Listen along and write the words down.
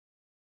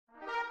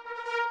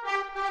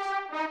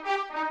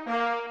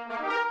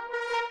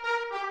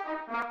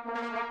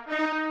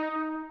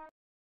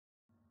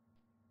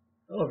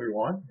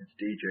everyone, it's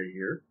DJ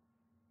here.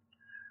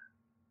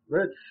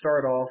 Let's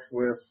start off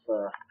with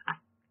a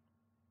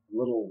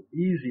little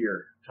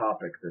easier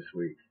topic this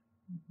week.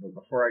 But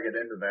before I get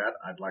into that,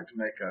 I'd like to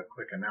make a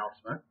quick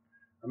announcement.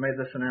 I made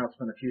this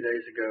announcement a few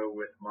days ago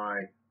with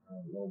my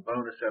little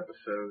bonus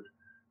episode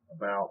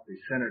about the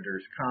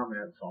senator's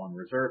comments on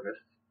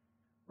reservists,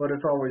 but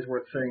it's always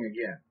worth saying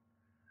again.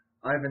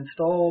 I've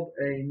installed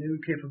a new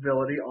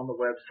capability on the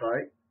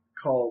website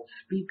called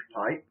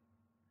SpeakPipe.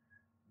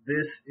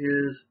 This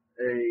is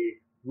a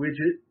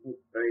widget,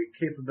 a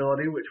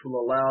capability which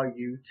will allow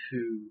you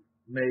to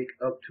make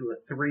up to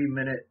a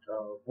 3-minute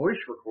voice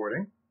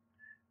recording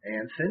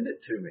and send it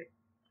to me.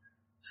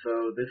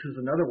 So this is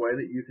another way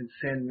that you can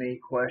send me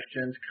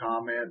questions,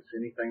 comments,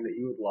 anything that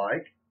you would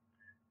like,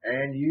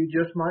 and you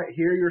just might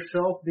hear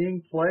yourself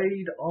being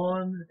played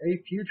on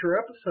a future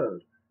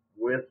episode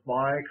with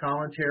my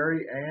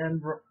commentary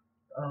and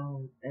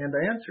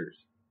answers.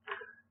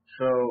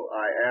 So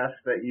I ask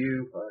that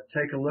you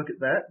take a look at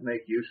that,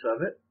 make use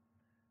of it.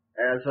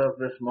 As of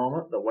this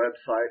moment, the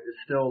website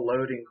is still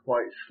loading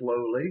quite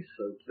slowly,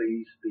 so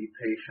please be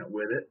patient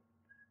with it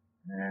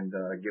and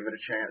give it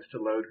a chance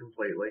to load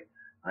completely.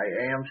 I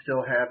am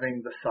still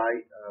having the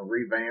site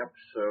revamped,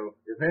 so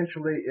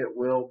eventually it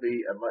will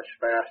be a much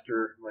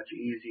faster, much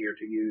easier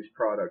to use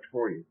product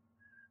for you.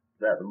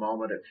 But at the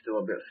moment, it's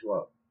still a bit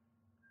slow.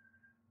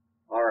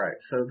 All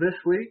right, so this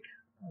week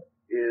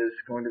is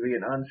going to be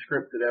an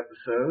unscripted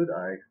episode.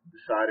 I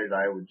decided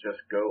I would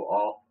just go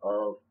off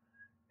of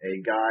a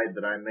guide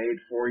that I made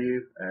for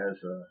you as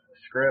a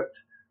script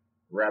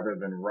rather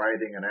than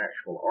writing an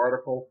actual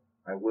article.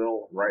 I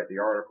will write the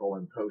article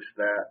and post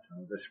that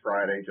this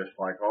Friday, just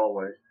like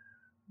always.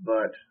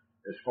 But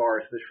as far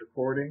as this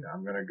recording,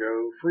 I'm going to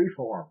go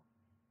freeform.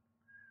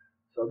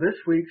 So this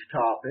week's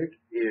topic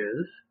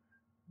is,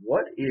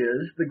 what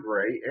is the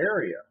gray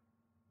area?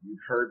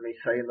 You've heard me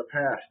say in the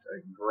past,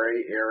 a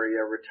gray area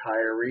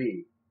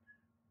retiree,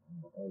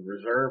 a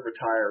reserve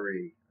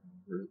retiree,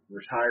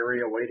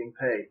 retiree awaiting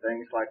pay,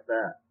 things like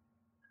that.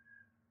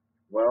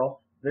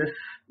 Well, this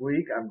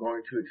week I'm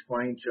going to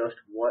explain just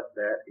what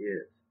that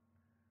is.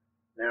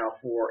 Now,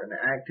 for an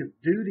active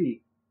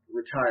duty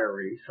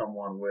retiree,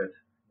 someone with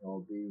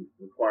the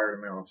required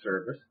amount of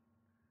service,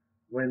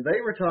 when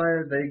they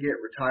retire, they get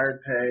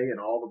retired pay and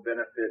all the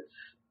benefits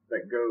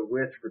that go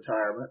with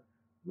retirement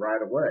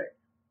right away.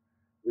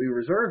 We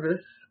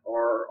reservists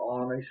are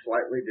on a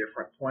slightly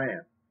different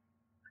plan.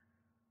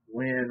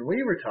 When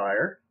we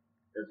retire,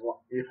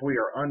 if we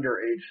are under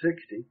age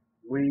 60,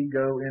 we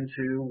go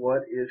into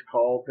what is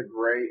called the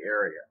gray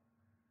area.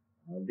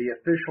 The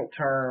official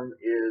term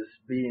is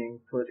being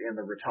put in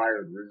the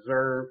retired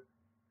reserve,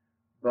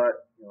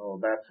 but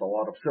that's a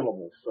lot of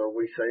syllables, so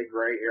we say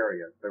gray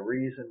area. The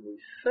reason we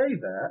say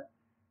that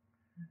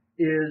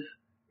is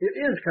it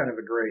is kind of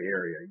a gray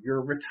area.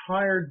 You're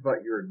retired,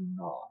 but you're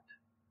not.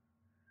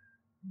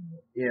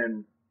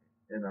 In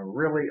a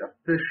really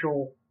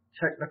official,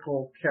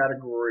 technical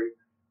category,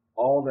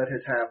 all that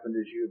has happened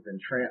is you've been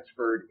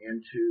transferred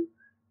into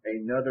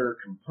another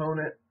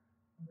component.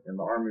 In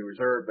the Army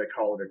Reserve, they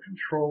call it a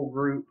control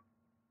group.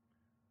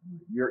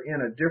 You're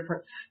in a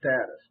different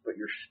status, but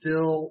you're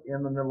still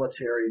in the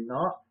military,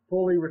 not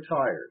fully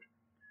retired.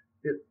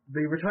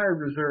 The retired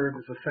reserve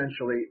is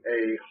essentially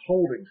a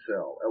holding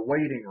cell, a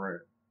waiting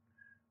room,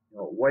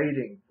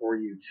 waiting for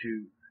you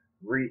to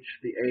reach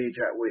the age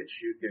at which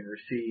you can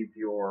receive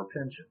your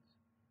pensions.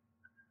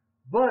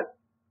 But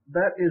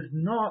that is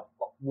not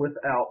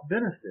without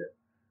benefit.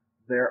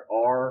 There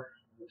are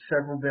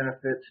several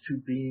benefits to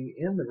being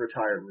in the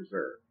retired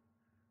reserve.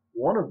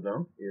 One of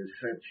them is,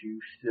 since you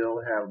still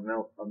have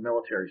a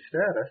military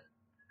status,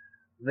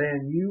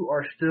 then you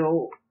are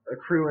still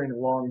accruing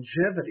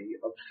longevity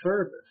of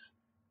service.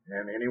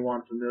 And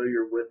anyone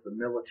familiar with the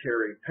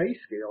military pay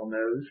scale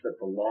knows that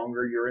the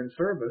longer you're in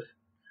service,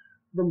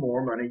 the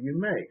more money you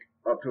make,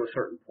 up to a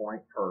certain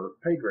point per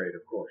pay grade,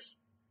 of course.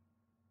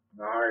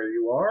 The higher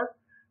you are,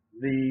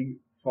 the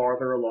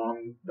farther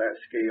along that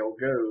scale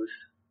goes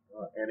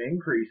and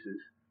increases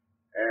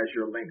as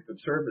your length of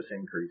service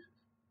increases.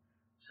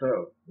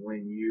 So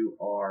when you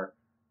are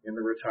in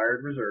the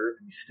retired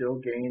reserve, you still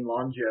gain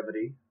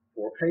longevity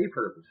for pay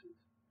purposes.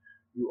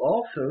 You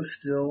also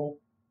still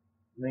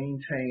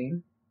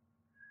maintain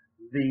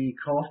the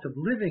cost of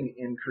living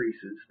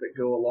increases that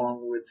go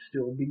along with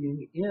still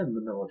being in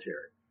the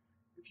military.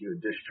 If you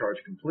had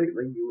discharged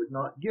completely, you would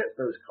not get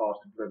those cost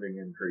of living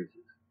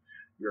increases.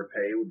 Your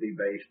pay would be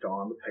based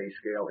on the pay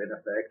scale in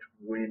effect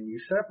when you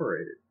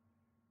separated.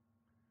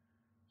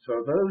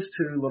 So those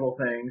two little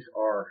things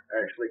are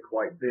actually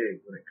quite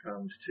big when it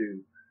comes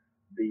to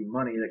the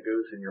money that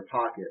goes in your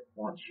pocket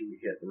once you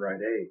hit the right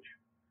age.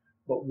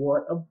 But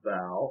what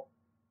about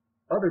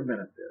other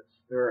benefits?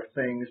 There are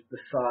things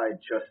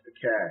besides just the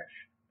cash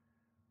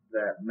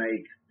that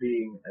make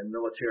being a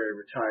military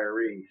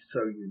retiree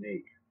so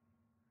unique.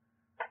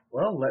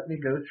 Well, let me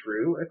go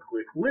through a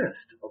quick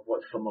list of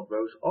what some of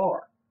those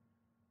are.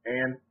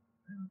 And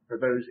for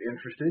those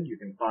interested, you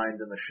can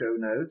find in the show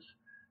notes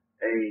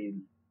a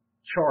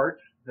chart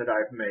that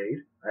I've made.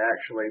 I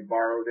actually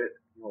borrowed it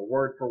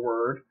word for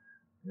word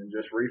and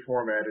just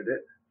reformatted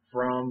it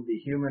from the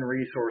Human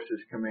Resources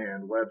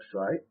Command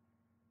website.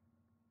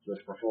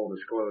 Just for full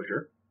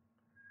disclosure,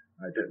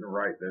 I didn't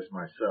write this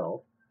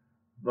myself,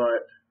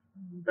 but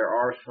there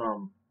are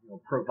some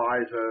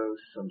provisos,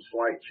 some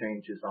slight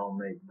changes I'll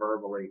make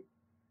verbally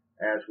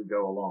as we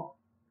go along,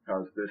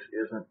 because this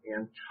isn't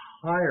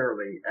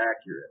entirely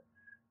accurate.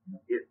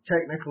 It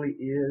technically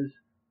is,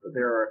 but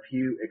there are a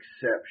few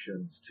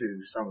exceptions to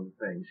some of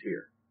the things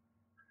here.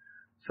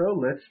 So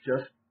let's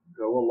just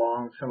go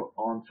along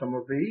on some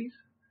of these,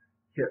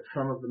 hit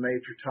some of the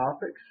major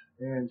topics,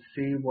 and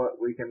see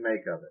what we can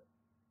make of it.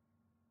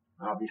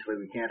 Obviously,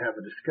 we can't have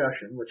a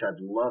discussion, which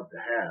I'd love to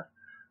have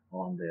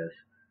on this.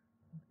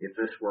 If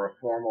this were a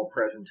formal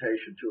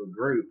presentation to a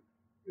group,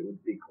 it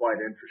would be quite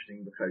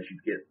interesting because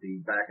you'd get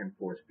the back and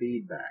forth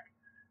feedback,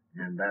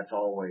 and that's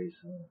always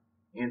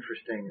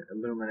interesting,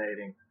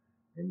 illuminating,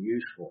 and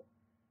useful.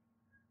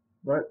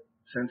 But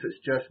since it's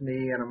just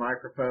me and a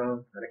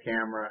microphone and a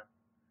camera,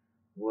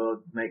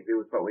 we'll make do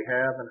with what we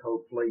have, and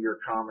hopefully your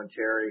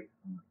commentary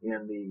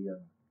in the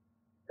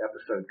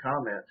episode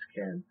comments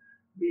can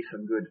be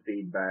some good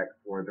feedback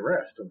for the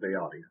rest of the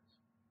audience.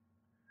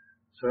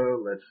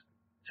 So let's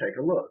take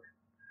a look.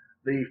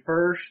 The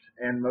first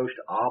and most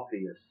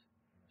obvious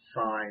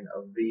sign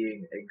of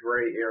being a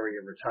gray area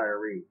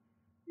retiree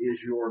is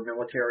your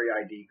military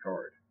ID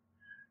card.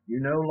 You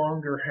no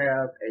longer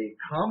have a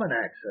Common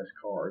Access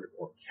Card,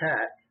 or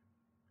CAC.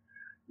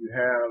 You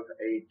have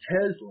a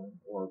TESLIN,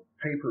 or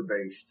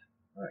paper-based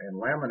and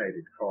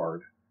laminated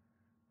card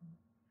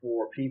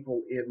for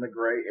people in the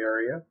gray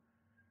area.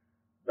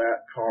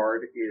 That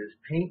card is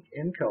pink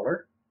in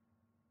color,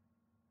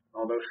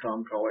 although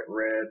some call it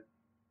red.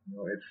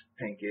 It's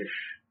pinkish.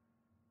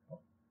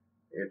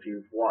 If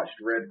you've watched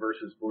Red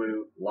versus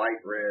Blue,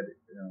 light red,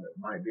 it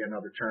might be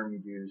another term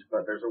you'd use,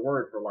 but there's a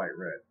word for light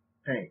red,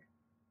 pink.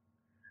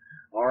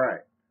 All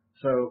right,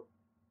 so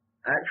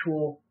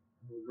actual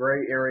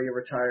gray area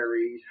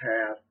retirees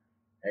have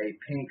a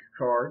pink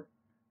card,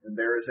 and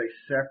there is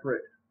a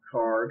separate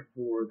card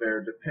for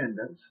their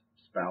dependents,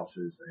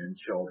 spouses, and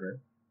children.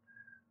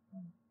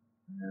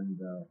 And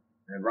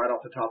right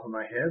off the top of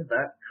my head,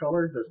 that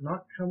color does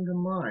not come to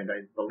mind.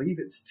 I believe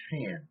it's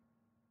tan.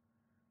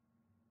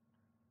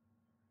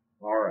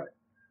 All right,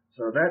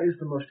 so that is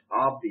the most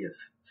obvious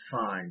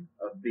sign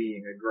of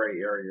being a gray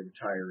area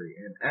retiree,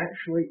 and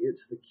actually it's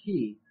the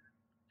key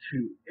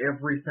to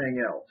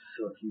everything else.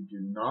 So if you do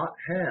not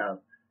have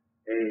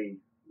a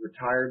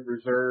retired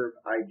reserve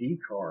ID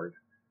card,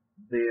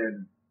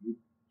 then you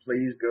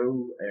please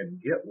go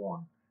and get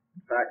one.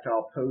 In fact,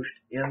 I'll post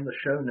in the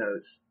show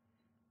notes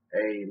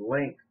a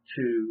link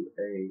to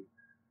a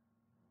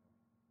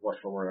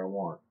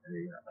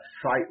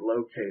site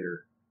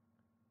locator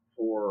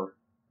for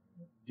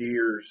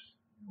Deere's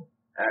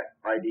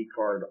ID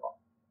card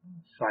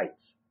sites.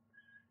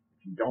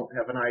 If you don't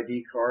have an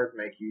ID card,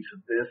 make use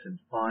of this and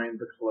find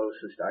the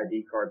closest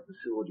ID card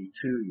facility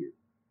to you.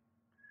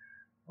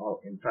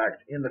 In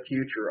fact, in the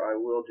future, I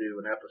will do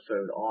an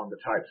episode on the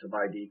types of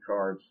ID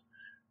cards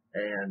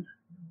and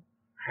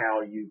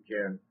how you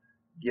can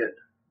get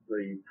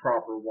the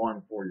proper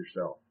one for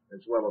yourself,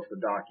 as well as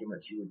the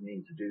documents you would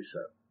need to do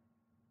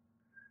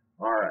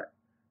so. All right.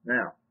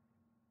 Now,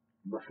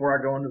 before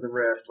I go into the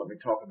rest, let me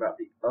talk about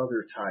the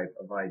other type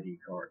of ID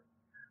card.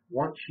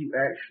 Once you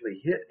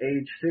actually hit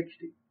age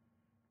 60,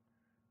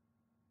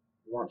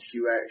 once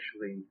you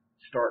actually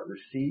start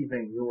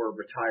receiving your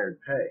retired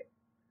pay,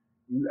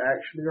 you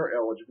actually are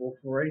eligible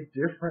for a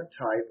different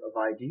type of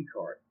ID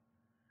card.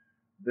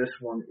 This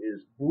one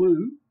is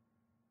blue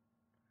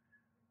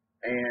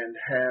and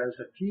has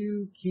a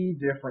few key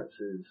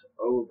differences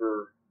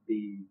over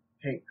the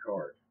pink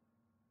card.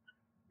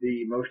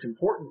 The most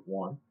important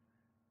one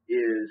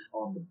is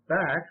on the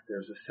back.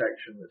 There's a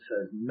section that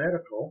says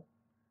medical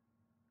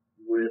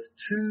with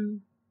two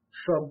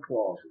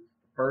subclauses.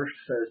 The first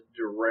says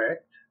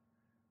direct,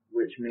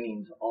 which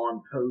means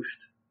on-post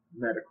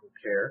medical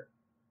care,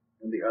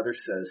 and the other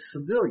says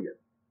civilian,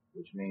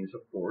 which means,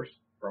 of course,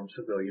 from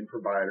civilian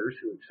providers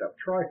who accept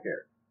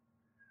TRICARE.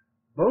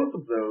 Both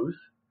of those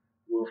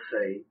will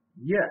say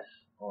yes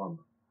on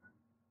them.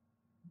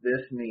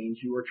 This means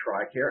you are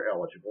TRICARE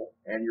eligible,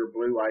 and your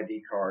blue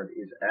ID card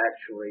is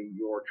actually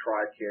your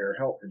TRICARE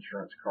health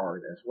insurance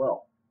card as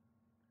well.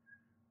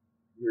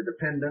 Your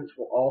dependents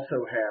will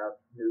also have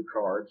new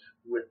cards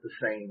with the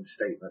same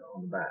statement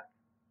on the back.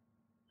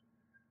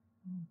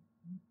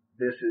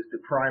 This is the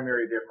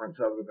primary difference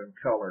other than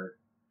color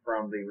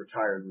from the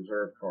retired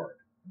reserve card.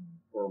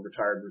 For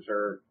retired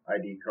reserve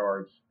ID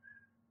cards,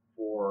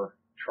 for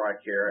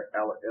TRICARE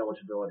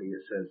eligibility,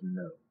 it says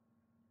no.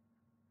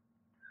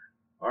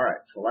 All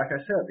right, so like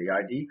I said, the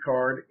ID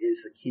card is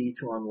the key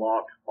to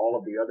unlock all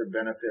of the other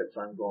benefits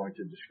I'm going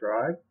to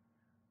describe.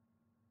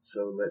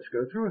 So let's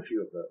go through a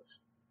few of those.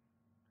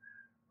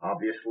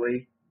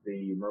 Obviously,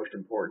 the most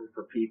important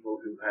for people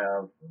who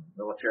have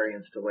military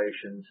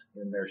installations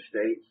in their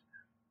states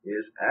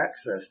is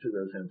access to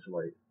those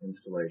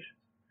installations.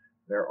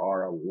 There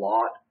are a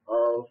lot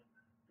of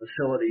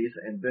facilities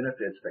and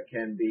benefits that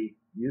can be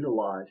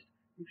utilized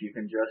if you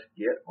can just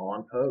get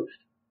on post.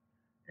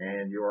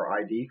 And your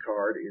ID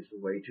card is the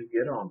way to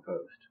get on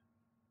post.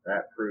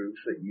 That proves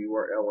that you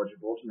are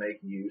eligible to make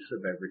use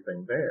of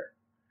everything there.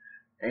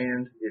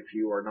 And if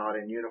you are not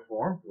in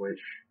uniform, which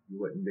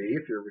you wouldn't be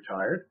if you're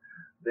retired,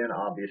 then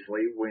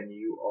obviously when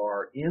you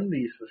are in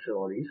these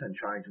facilities and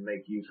trying to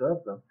make use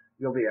of them,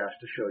 you'll be asked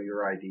to show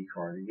your ID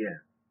card again.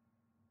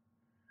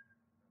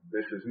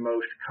 This is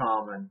most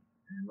common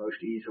and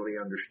most easily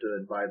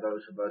understood by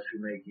those of us who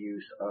make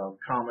use of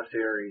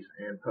commissaries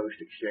and post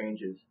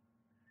exchanges.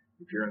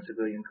 If you're in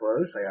civilian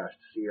clothes, they ask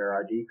to see your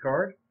ID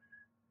card,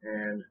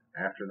 and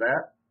after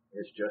that,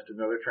 it's just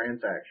another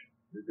transaction.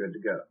 You're good to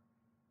go.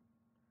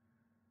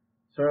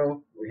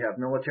 So we have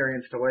military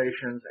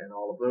installations and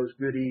all of those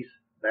goodies.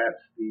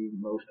 That's the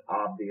most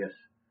obvious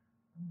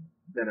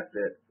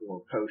benefit for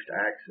post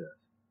access.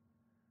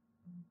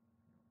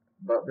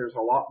 But there's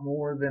a lot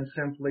more than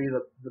simply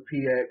the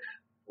PX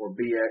or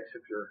BX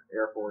if you're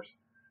Air Force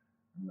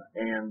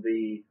and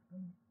the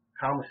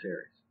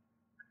commissaries.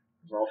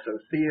 There's also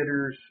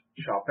theaters,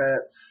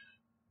 shopettes,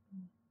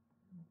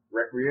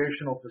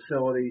 recreational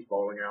facilities,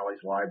 bowling alleys,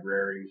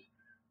 libraries,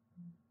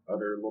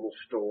 other little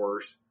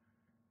stores,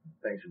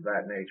 things of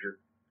that nature.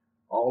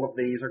 All of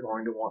these are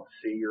going to want to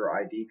see your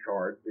ID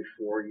card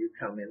before you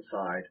come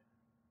inside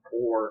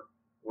or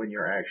when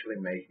you're actually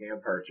making a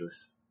purchase.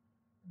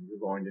 You're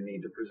going to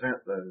need to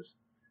present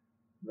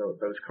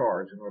those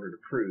cards in order to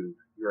prove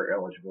you're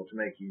eligible to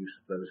make use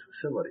of those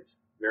facilities.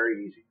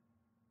 Very easy.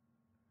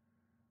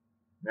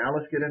 Now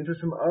let's get into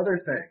some other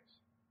things.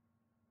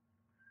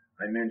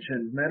 I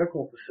mentioned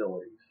medical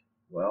facilities.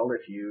 Well,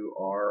 if you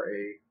are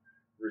a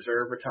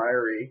reserve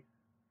retiree,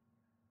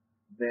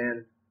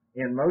 then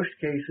in most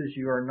cases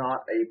you are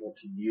not able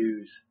to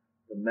use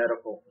the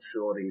medical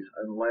facilities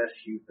unless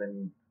you've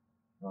been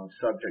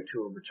subject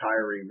to a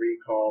retiree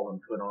recall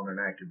and put on an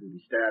active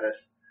duty status.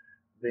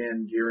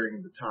 Then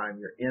during the time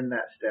you're in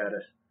that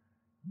status,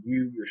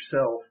 you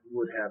yourself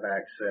would have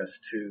access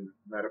to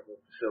medical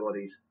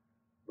facilities,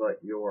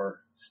 but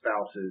your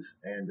spouses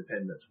and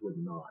dependents would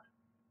not.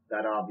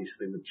 That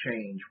obviously would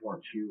change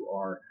once you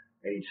are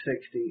age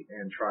 60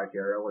 and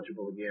TRICARE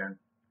eligible again.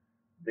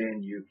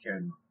 Then you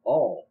can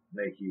all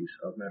make use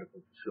of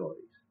medical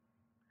facilities.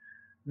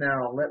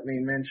 Now, let me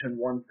mention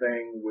one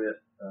thing with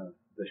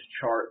this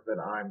chart that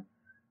I'm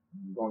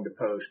going to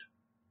post.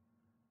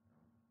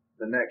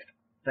 The next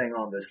thing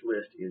on this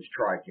list is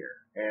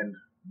TRICARE, and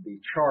the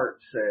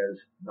chart says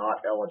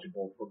not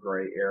eligible for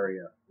gray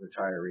area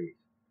retirees.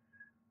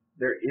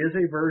 There is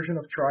a version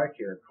of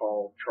TRICARE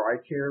called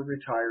TRICARE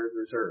Retired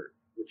Reserve,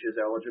 which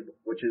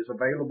is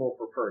available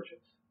for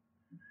purchase.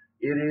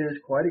 It is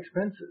quite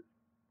expensive.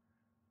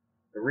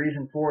 The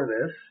reason for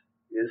this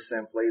is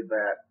simply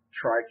that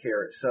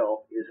TRICARE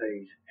itself is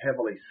a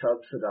heavily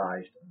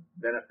subsidized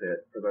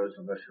benefit for those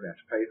of us who have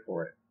to pay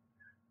for it.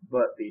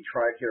 But the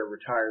TRICARE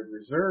Retired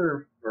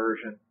Reserve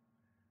version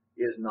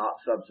is not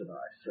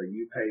subsidized, so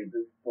you pay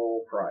the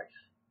full price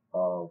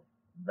of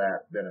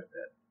that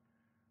benefit.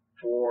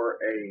 For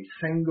a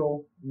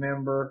single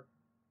member,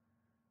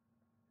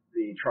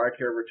 the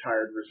TRICARE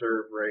Retired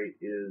Reserve rate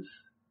is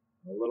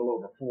a little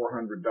over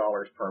 $400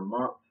 per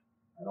month.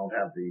 I don't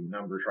have the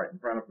numbers right in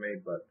front of me,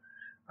 but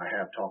I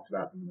have talked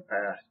about them in the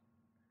past.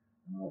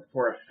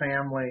 For a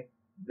family,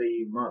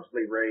 the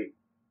monthly rate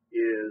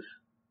is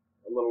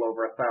a little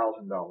over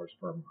 $1,000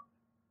 per month.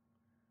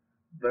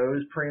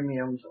 Those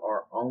premiums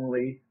are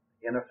only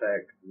in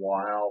effect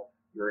while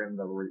you're in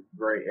the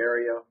gray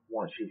area.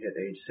 Once you hit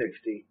age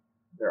 60,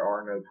 there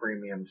are no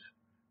premiums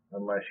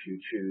unless you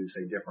choose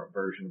a different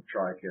version of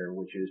TRICARE,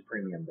 which is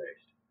premium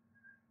based.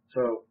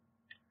 So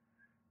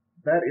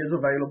that is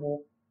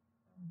available.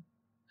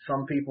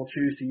 Some people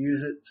choose to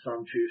use it.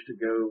 Some choose to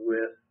go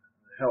with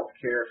health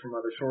care from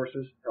other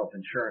sources, health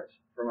insurance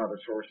from other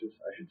sources,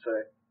 I should say.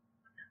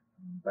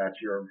 That's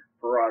your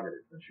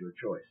prerogative. That's your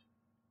choice.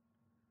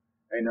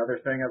 Another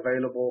thing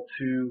available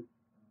to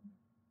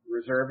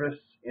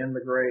reservists in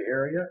the gray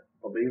area,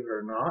 believe it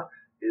or not,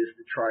 is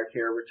the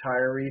TRICARE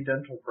Retiree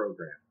Dental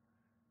Program.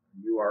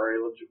 You are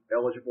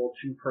eligible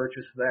to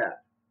purchase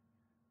that.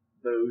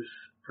 Those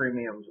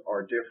premiums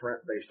are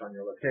different based on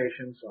your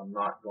location, so I'm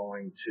not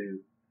going to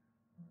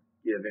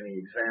give any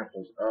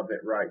examples of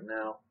it right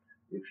now.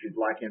 If you'd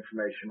like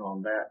information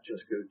on that,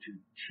 just go to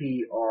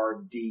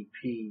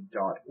trdp.org.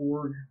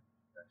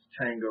 That's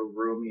Tango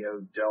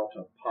Romeo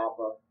Delta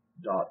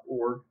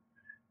Papa.org,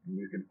 and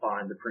you can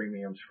find the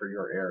premiums for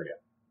your area.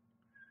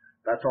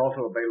 That's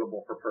also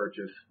available for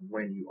purchase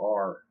when you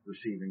are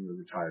receiving your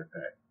retired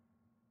pay.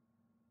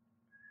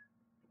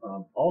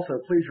 Also,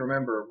 please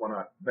remember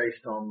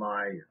based on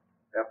my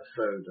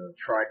episode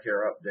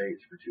TRICARE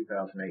updates for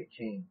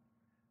 2018,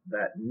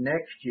 that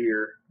next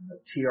year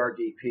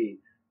TRDP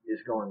is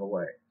going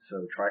away.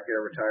 So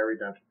TRICARE Retiree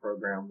Dental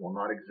Program will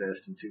not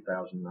exist in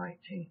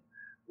 2019.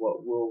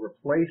 What will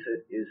replace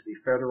it is the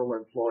Federal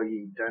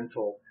Employee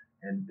Dental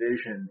and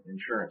Vision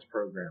Insurance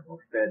Program, or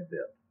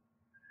FEDVIP.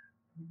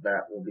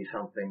 That will be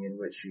something in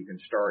which you can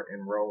start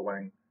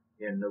enrolling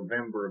in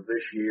November of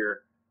this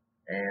year,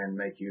 and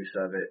make use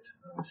of it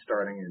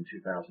starting in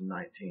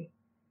 2019.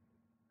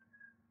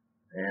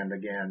 And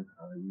again,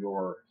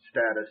 your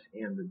status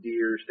in the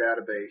DEERS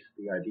database,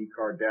 the ID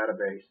card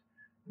database,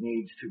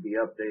 needs to be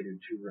updated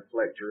to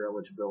reflect your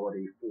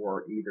eligibility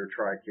for either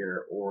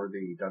TRICARE or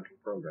the dental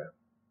program.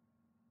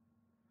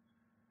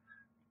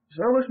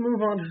 So let's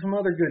move on to some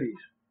other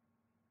goodies.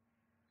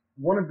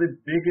 One of the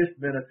biggest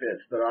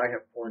benefits that I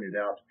have pointed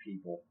out to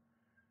people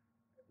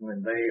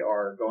when they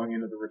are going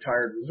into the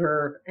retired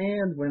reserve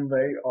and when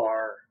they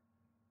are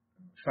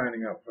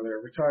signing up for their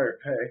retired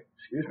pay,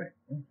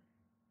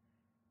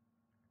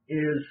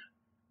 is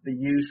the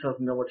use of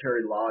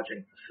military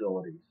lodging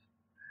facilities.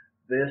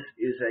 This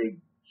is a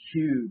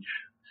huge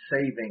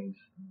savings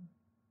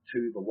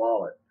to the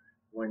wallet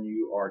when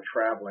you are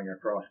traveling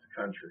across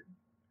the country.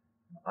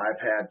 I've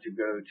had to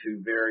go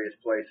to various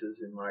places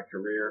in my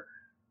career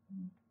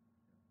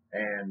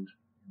and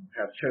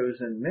have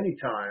chosen many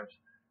times,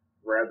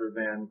 rather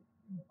than,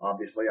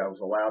 obviously I was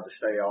allowed to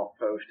stay off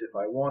post if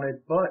I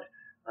wanted, but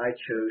I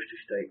chose to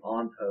stay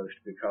on post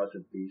because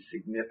of the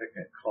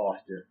significant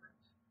cost difference.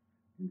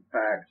 In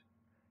fact,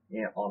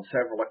 on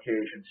several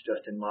occasions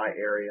just in my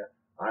area,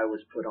 I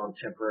was put on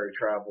temporary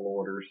travel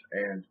orders,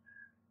 and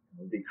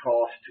the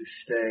cost to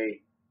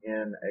stay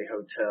in a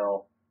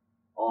hotel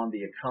on the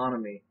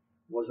economy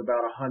was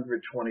about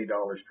 $120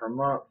 per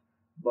month,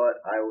 but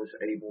I was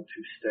able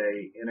to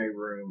stay in a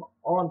room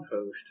on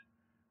post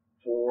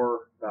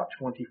for about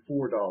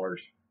 $24.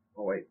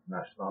 Oh wait,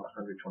 that's not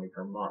 $120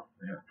 per month,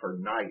 per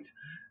night.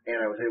 And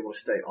I was able to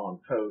stay on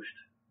post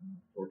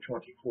for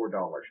 $24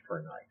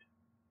 per night.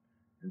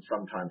 And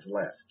sometimes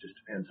less. It just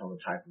depends on the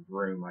type of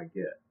room I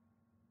get.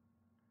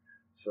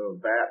 So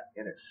that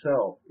in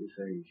itself is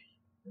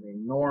an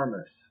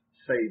enormous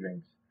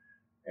savings,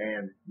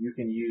 and you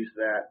can use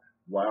that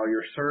while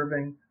you're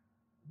serving,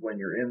 when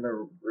you're in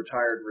the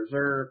retired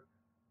reserve,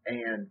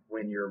 and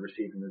when you're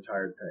receiving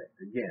retired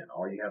pay. Again,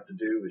 all you have to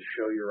do is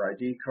show your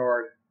ID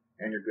card,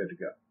 and you're good to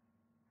go.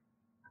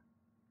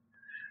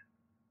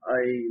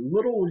 A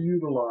little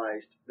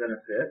utilized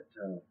benefit,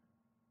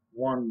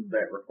 one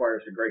that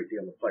requires a great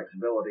deal of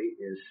flexibility,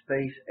 is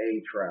Space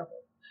A travel.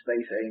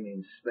 Space A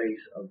means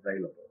space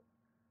available.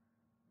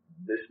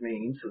 This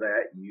means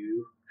that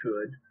you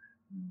could,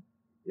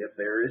 if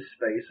there is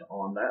space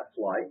on that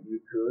flight,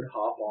 you could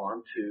hop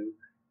on to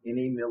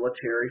any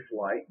military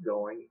flight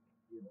going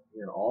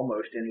in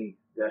almost any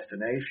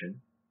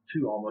destination,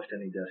 to almost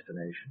any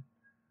destination,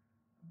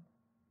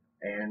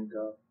 and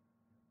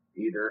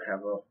either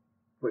have a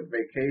quick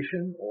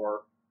vacation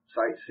or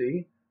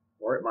sightsee,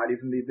 or it might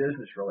even be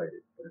business related.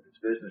 But if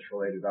it's business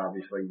related,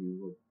 obviously you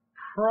would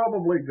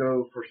probably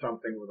go for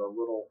something with a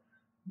little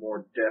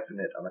more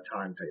definite of a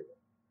timetable.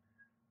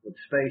 With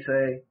Space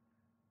A,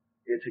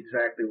 it's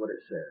exactly what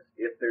it says.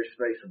 If there's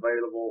space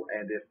available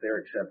and if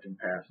they're accepting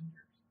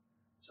passengers.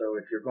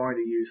 So if you're going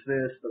to use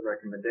this, the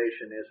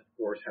recommendation is, of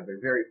course, have a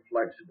very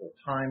flexible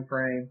time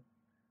frame,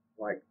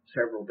 like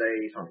several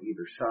days on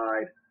either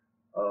side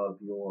of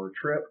your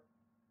trip,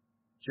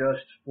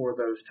 just for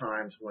those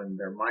times when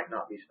there might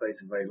not be space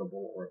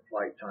available or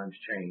flight times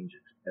change,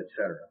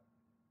 etc.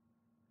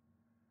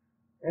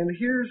 And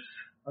here's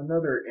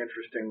another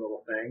interesting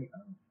little thing.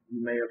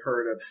 You may have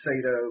heard of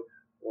Sato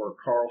or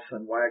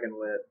Carlson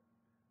Wagonlit.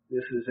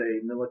 This is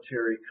a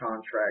military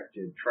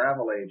contracted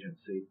travel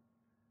agency,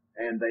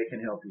 and they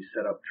can help you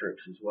set up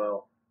trips as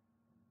well.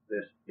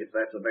 This, if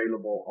that's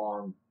available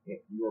on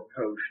your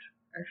post,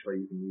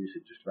 actually you can use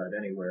it just about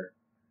anywhere.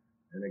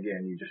 And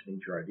again, you just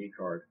need your ID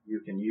card.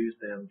 You can use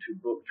them to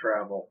book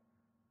travel,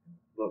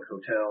 book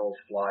hotels,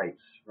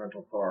 flights,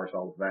 rental cars,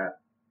 all of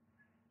that.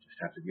 Just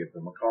have to give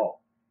them a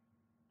call.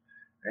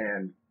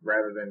 And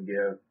rather than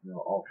give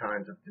all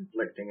kinds of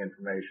conflicting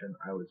information,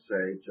 I would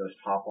say just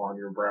hop on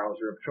your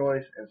browser of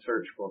choice and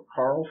search for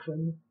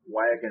Carlson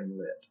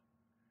Wagonlit.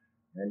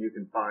 And you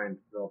can find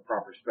the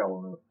proper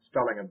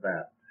spelling of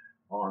that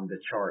on the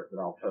chart that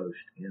I'll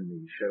post in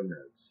the show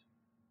notes.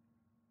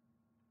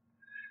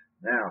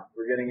 Now,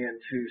 we're getting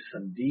into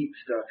some deep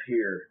stuff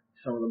here,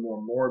 some of the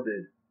more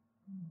morbid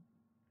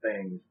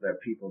things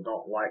that people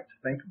don't like to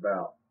think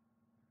about,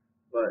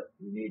 but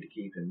you need to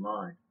keep in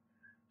mind.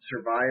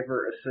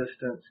 Survivor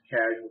assistance,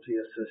 casualty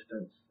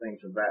assistance,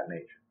 things of that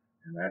nature.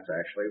 And that's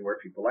actually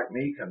where people like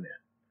me come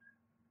in.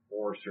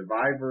 For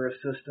survivor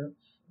assistance,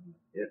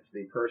 if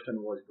the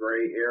person was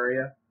gray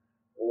area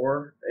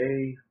or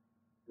a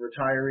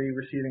retiree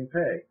receiving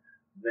pay,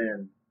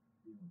 then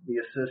the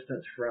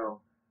assistance from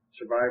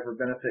survivor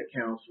benefit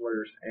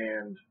counselors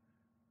and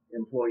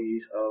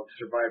employees of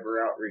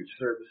survivor outreach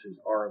services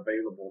are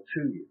available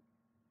to you.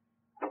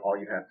 All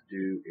you have to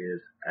do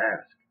is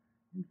ask.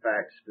 In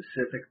fact,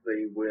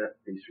 specifically with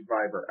the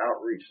survivor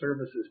outreach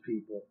services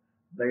people,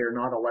 they are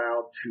not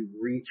allowed to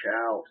reach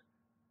out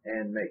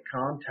and make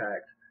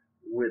contact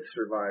with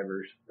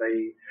survivors.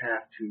 They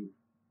have to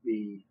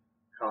be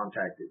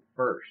contacted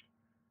first.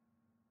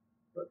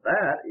 But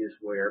that is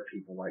where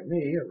people like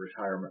me, a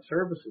retirement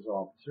services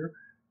officer,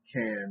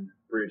 can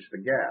bridge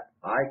the gap.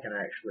 I can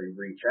actually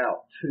reach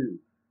out to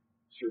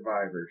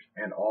survivors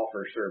and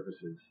offer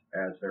services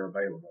as they're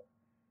available.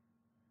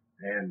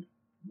 And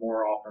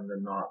more often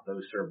than not,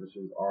 those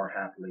services are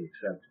happily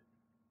accepted.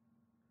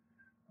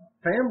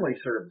 Family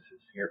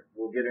services, here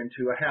we'll get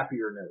into a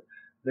happier note.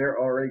 There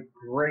are a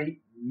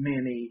great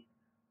many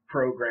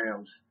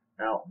programs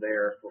out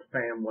there for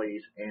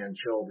families and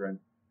children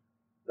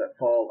that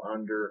fall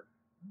under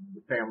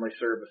the family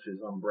services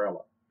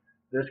umbrella.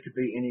 This could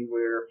be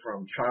anywhere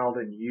from child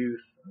and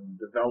youth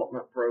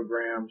development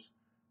programs,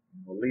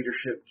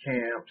 leadership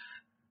camps,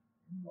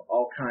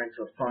 all kinds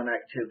of fun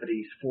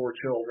activities for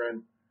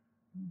children.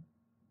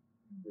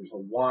 There's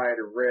a wide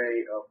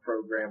array of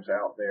programs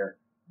out there.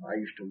 I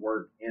used to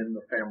work in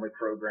the family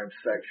program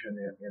section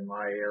in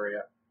my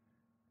area,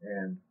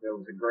 and there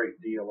was a great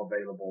deal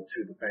available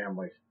to the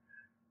families.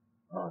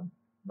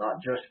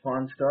 Not just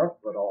fun stuff,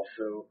 but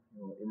also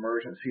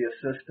emergency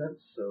assistance.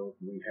 So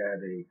we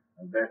had a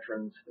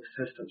veterans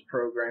assistance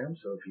program.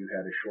 So if you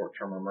had a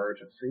short-term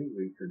emergency,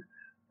 we could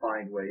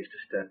find ways to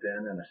step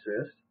in and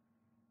assist.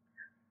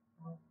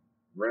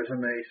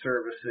 Resume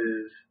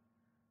services,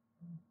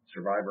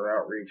 survivor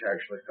outreach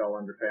actually fell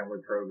under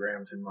family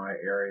programs in my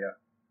area.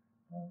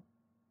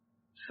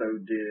 So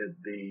did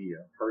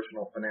the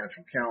personal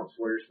financial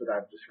counselors that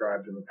I've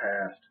described in the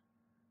past.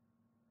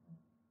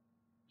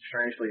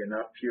 Strangely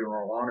enough,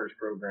 funeral honors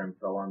program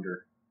fell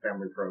under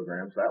family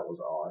programs. That was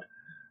odd.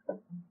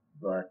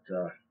 But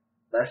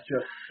that's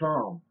just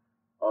some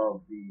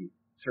of the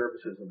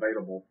services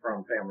available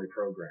from family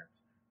programs.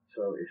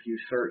 So if you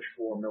search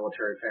for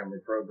military family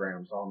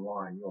programs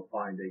online, you'll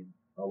find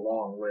a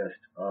long list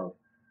of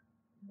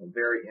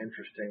very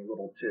interesting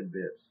little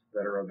tidbits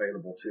that are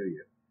available to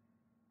you.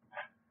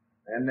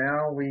 And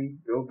now we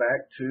go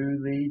back to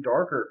the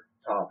darker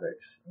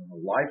topics,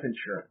 life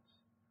insurance.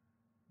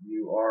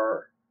 You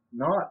are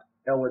not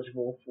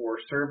eligible for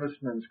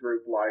servicemen's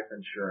group life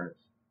insurance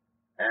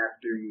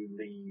after you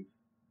leave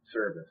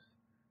service.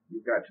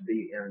 You've got to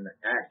be in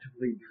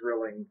actively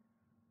drilling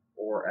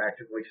or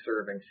actively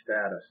serving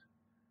status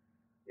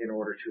in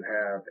order to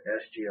have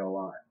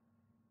SGLI.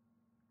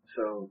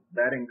 So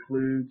that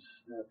includes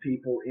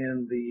people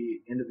in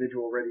the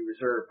individual ready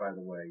reserve, by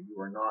the way.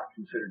 You are not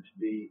considered to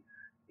be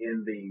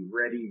in the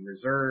ready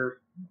reserve,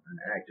 an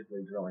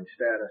actively drilling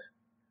status,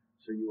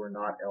 so you are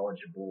not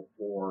eligible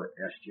for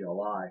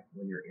SGLI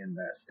when you're in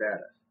that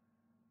status.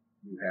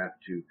 You have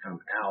to come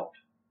out,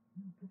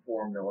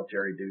 perform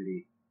military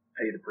duty,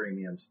 pay the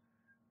premiums,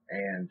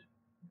 and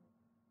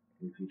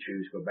if you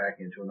choose, go back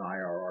into an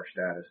IRR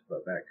status,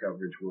 but that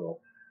coverage will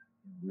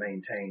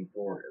maintain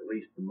for at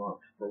least the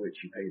month for which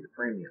you pay the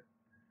premium.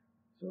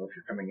 So if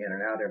you're coming in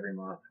and out every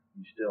month,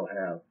 you still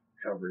have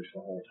coverage the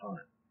whole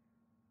time.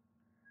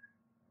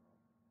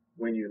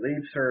 When you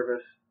leave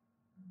service,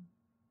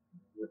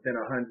 within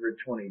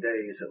 120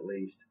 days at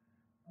least,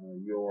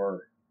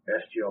 your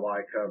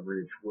SGLI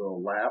coverage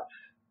will lapse.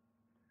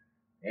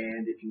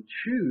 And if you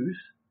choose,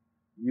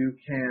 you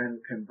can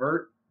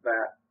convert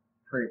that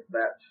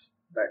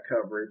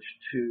coverage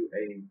to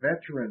a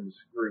veterans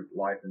group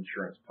life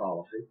insurance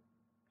policy.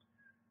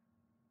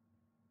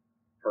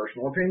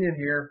 Personal opinion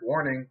here,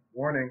 warning.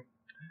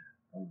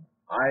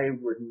 I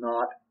would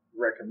not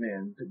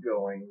recommend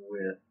going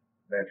with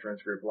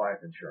Veterans Group Life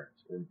Insurance,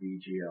 or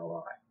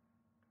VGLI.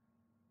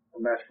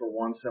 And that's for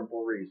one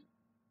simple reason.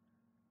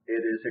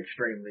 It is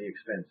extremely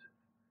expensive.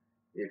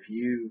 If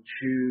you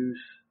choose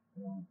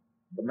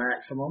the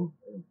maximum,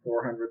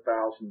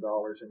 $400,000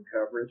 in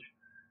coverage,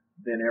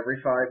 then every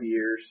 5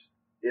 years,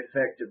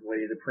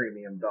 effectively, the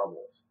premium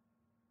doubles.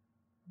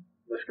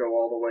 Let's go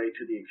all the way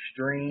to the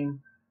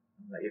extreme.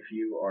 If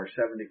you are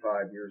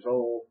 75 years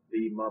old,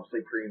 the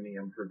monthly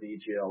premium for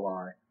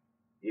VGLI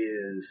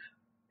is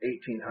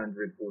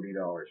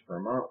 $1,840 per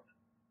month,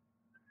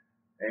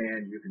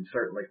 and you can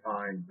certainly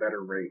find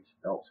better rates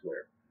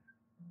elsewhere.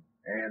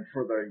 And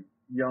for the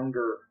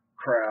younger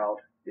crowd,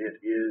 it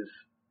is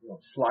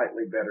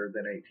slightly better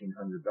than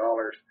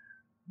 $1,800,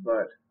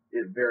 but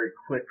it very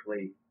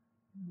quickly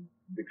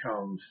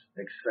becomes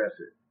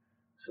excessive.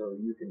 So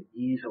you can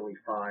easily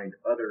find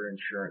other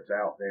insurance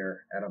out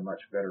there at a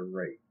much better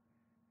rate.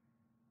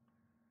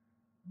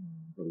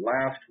 The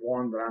last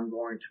one that I'm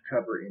going to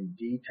cover in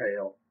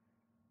detail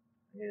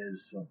is,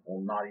 well,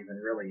 not even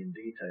really in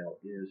detail,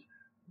 is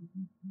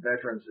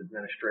Veterans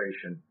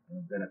Administration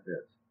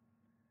benefits.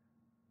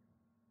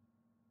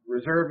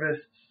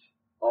 Reservists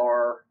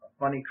are a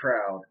funny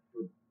crowd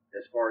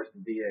as far as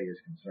the VA is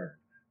concerned.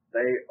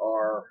 They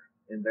are,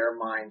 in their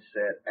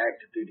mindset,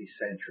 active duty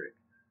centric.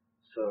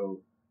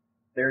 So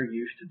they're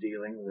used to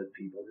dealing with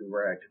people who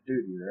are active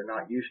duty. They're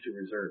not used to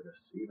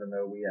reservists, even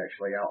though we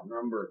actually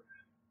outnumber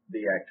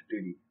the active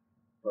duty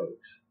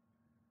folks.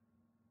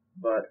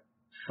 But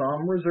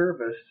some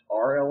reservists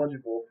are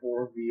eligible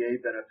for VA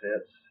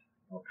benefits,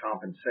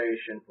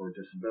 compensation for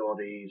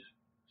disabilities,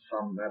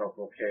 some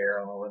medical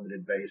care on a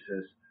limited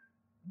basis,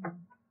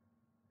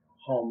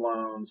 home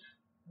loans,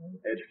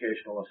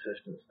 educational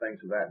assistance,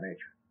 things of that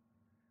nature.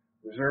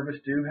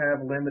 Reservists do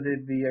have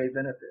limited VA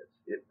benefits,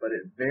 but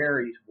it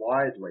varies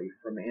widely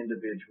from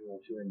individual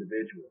to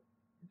individual.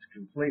 It's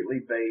completely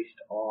based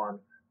on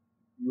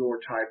your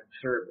type of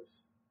service.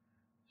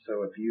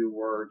 So if you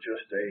were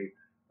just a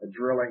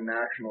drilling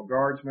National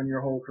Guardsman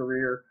your whole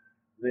career,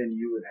 then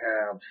you would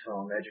have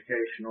some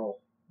educational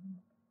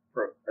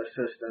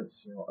assistance,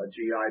 a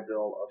GI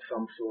Bill of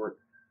some sort.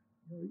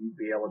 You'd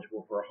be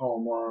eligible for a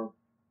home loan.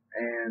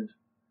 And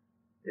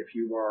if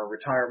you are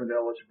retirement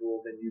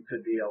eligible, then you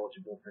could be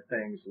eligible for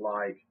things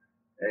like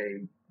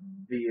a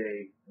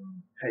VA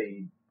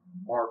paid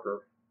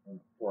marker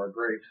for a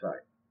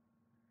gravesite.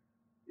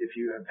 If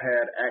you have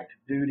had active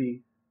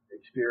duty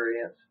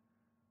experience,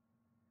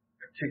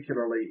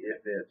 particularly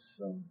if it's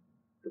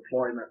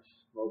deployments,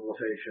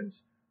 mobilizations,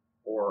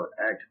 or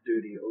active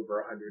duty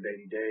over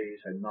 180 days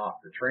and not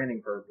for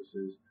training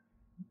purposes,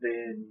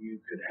 then you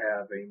could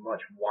have a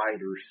much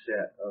wider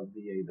set of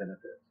VA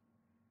benefits.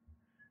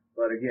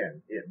 But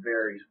again, it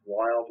varies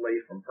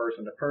wildly from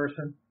person to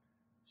person,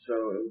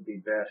 so it would be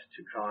best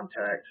to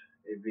contact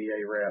a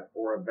VA rep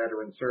or a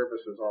veteran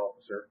services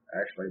officer.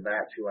 Actually,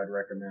 that's who I'd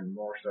recommend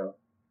more so.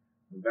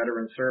 A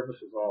veteran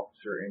services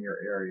officer in your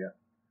area,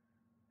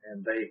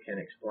 and they can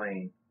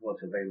explain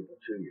what's available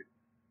to you.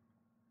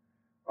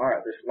 All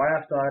right, this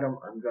last item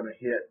I'm going to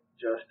hit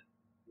just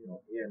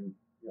in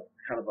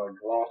kind of a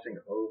glossing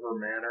over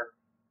manner.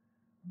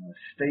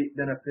 State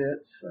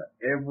benefits.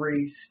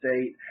 Every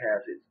state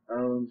has its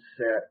own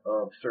set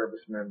of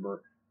service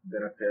member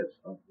benefits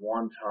of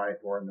one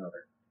type or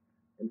another.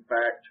 In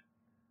fact,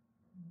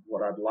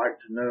 what I'd like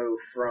to know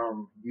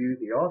from you,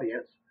 the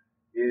audience,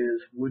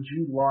 is would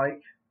you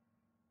like,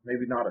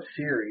 maybe not a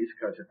series,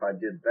 because if I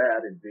did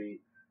that, it'd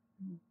be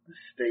a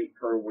state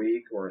per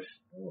week or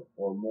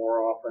more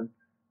often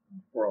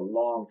for a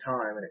long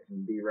time, and it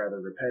can be rather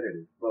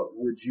repetitive. But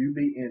would you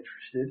be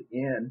interested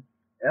in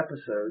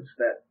episodes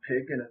that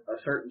pick a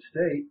certain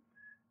state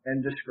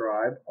and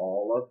describe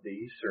all of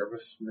the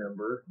service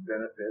member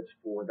benefits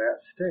for that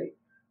state?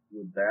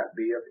 Would that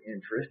be of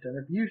interest and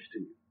of use to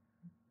you?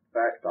 In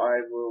fact,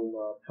 I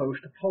will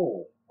post a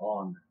poll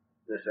on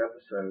this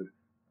episode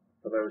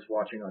for those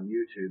watching on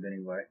YouTube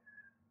anyway,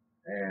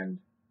 and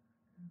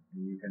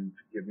you can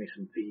give me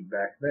some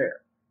feedback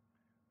there.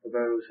 For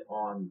those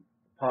on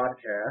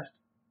podcast,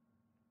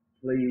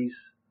 please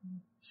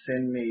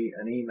send me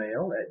an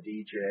email at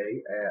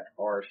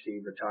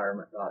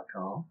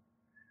dj@rcretirement.com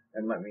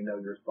and let me know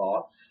your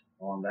thoughts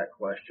on that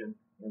question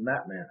in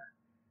that manner.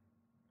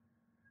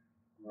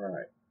 All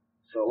right.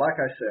 So like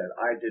I said,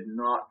 I did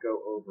not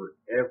go over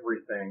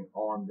everything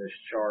on this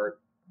chart.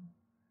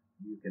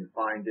 You can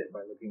find it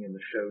by looking in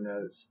the show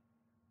notes.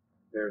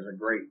 There's a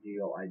great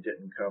deal I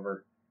didn't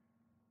cover,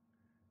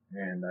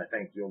 and I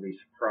think you'll be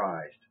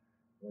surprised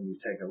when you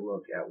take a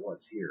look at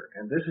what's here.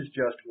 And this is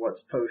just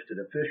what's posted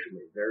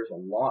officially. There's a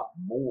lot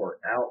more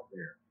out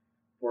there.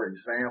 For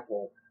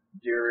example,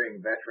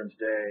 during Veterans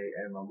Day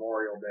and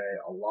Memorial Day,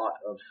 a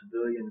lot of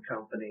civilian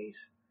companies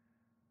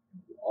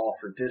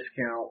offer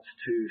discounts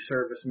to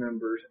service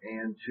members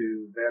and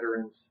to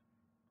veterans.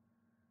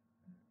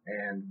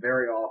 And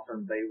very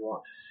often they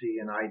want to see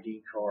an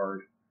ID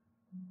card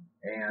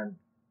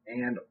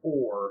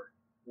or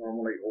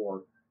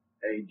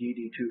a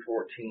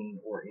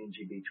DD-214 or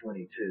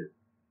NGB-22.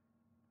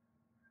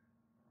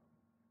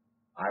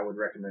 I would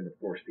recommend, of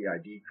course, the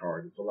ID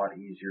card. It's a lot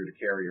easier to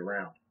carry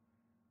around.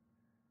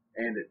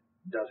 And it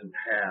doesn't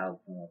have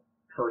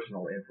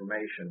personal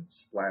information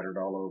splattered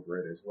all over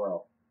it as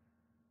well.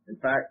 In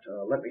fact,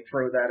 let me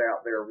throw that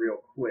out there real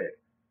quick.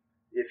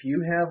 If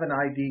you have an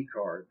ID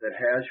card that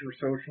has your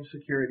Social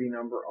Security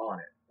number on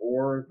it,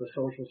 or the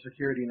Social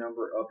Security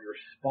number of your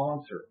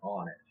sponsor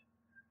on it,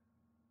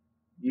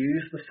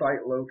 use the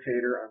site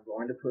locator I'm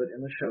going to put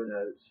in the show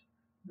notes,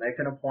 make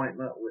an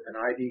appointment with an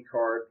ID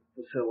card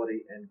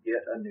facility, and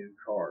get a new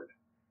card.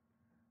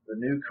 The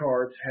new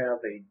cards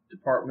have a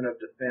Department of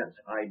Defense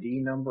ID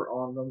number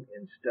on them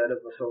instead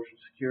of a Social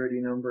Security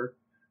number.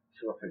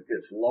 So if it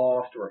gets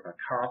lost or if a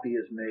copy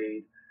is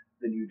made,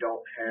 then you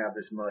don't have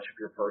as much of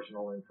your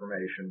personal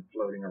information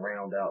floating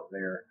around out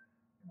there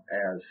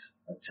as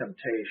a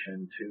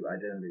temptation to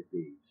identity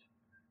thieves.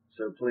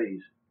 So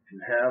please, if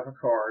you have a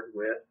card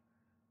with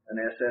an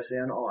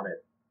SSN on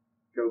it,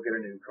 go get a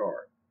new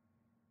card.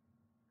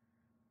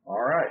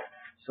 All right,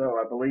 so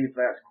I believe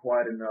that's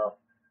quite enough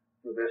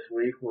for this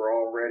week. We're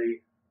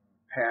already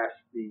past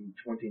the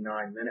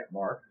 29-minute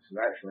mark. This is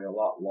actually a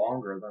lot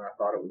longer than I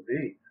thought it would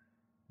be,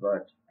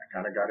 but I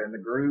kind of got in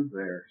the groove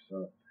there,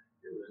 so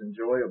it was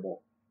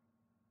enjoyable.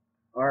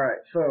 All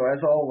right, so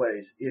as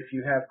always, if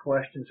you have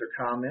questions or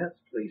comments,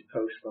 please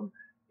post them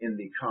in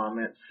the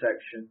comments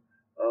section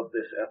of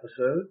this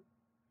episode.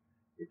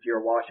 If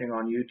you're watching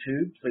on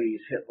YouTube,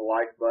 please hit the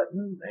like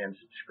button and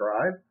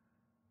subscribe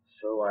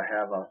so I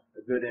have a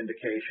good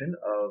indication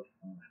of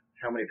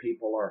how many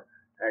people are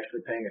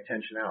actually paying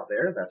attention out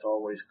there. That's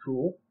always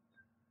cool.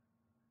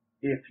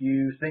 If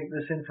you think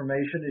this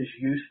information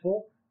is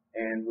useful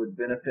and would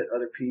benefit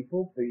other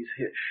people, please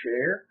hit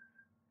share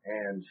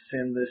and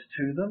send this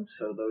to them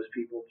so those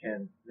people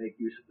can make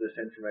use of this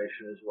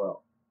information as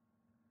well.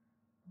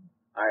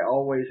 I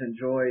always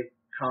enjoy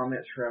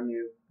comments from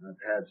you.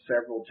 I've had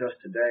several just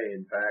today,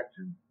 in fact,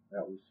 and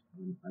that was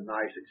a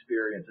nice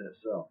experience in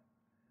itself.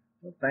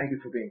 So thank you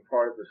for being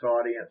part of this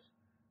audience.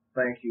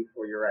 Thank you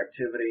for your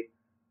activity.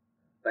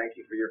 Thank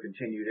you for your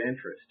continued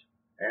interest.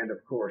 And,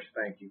 of course,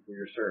 thank you for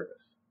your service.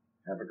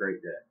 Have a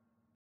great day.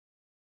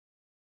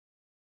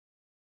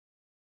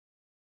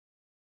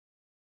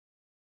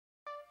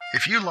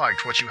 If you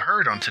liked what you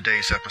heard on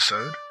today's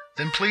episode,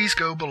 then please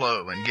go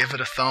below and give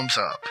it a thumbs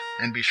up,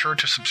 and be sure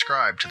to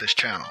subscribe to this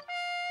channel.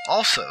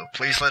 Also,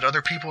 please let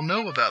other people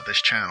know about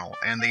this channel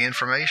and the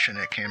information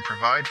it can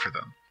provide for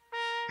them.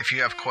 If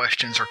you have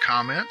questions or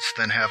comments,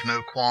 then have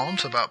no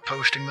qualms about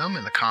posting them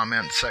in the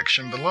comments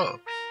section below.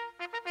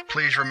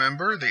 Please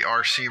remember the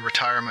RC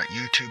Retirement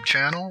YouTube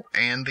channel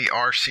and the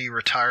RC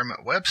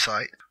Retirement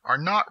website are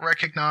not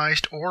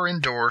recognized or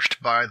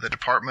endorsed by the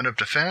Department of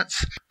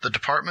Defense, the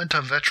Department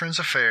of Veterans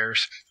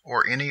Affairs,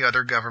 or any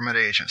other government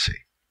agency.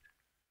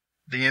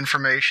 The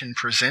information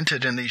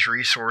presented in these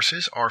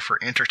resources are for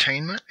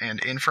entertainment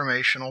and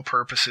informational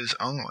purposes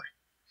only.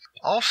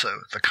 Also,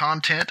 the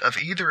content of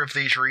either of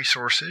these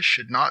resources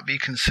should not be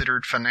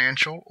considered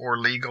financial or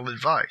legal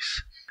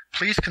advice.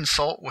 Please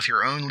consult with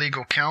your own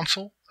legal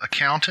counsel,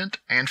 accountant,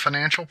 and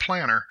financial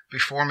planner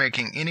before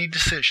making any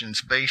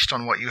decisions based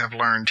on what you have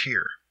learned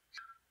here.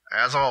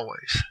 As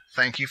always,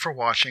 thank you for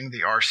watching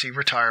the RC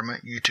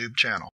Retirement YouTube channel.